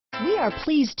We are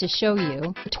pleased to show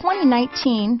you the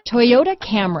 2019 Toyota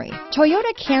Camry.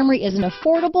 Toyota Camry is an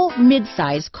affordable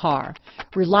mid-size car,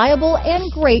 reliable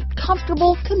and great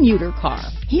comfortable commuter car.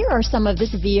 Here are some of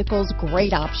this vehicle's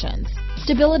great options: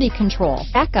 stability control,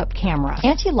 backup camera,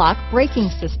 anti-lock braking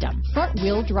system, front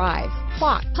wheel drive,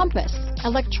 clock, compass,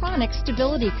 electronic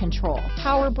stability control,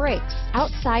 power brakes,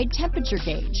 outside temperature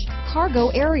gauge, cargo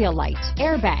area light,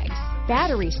 airbags,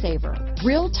 battery saver,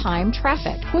 real-time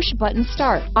traffic, push button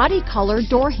start, body color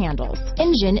door handles,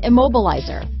 engine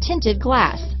immobilizer, tinted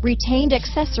glass, retained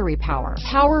accessory power,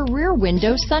 power rear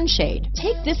window sunshade.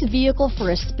 Take this vehicle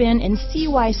for a spin and see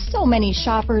why so many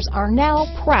shoppers are now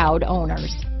proud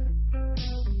owners.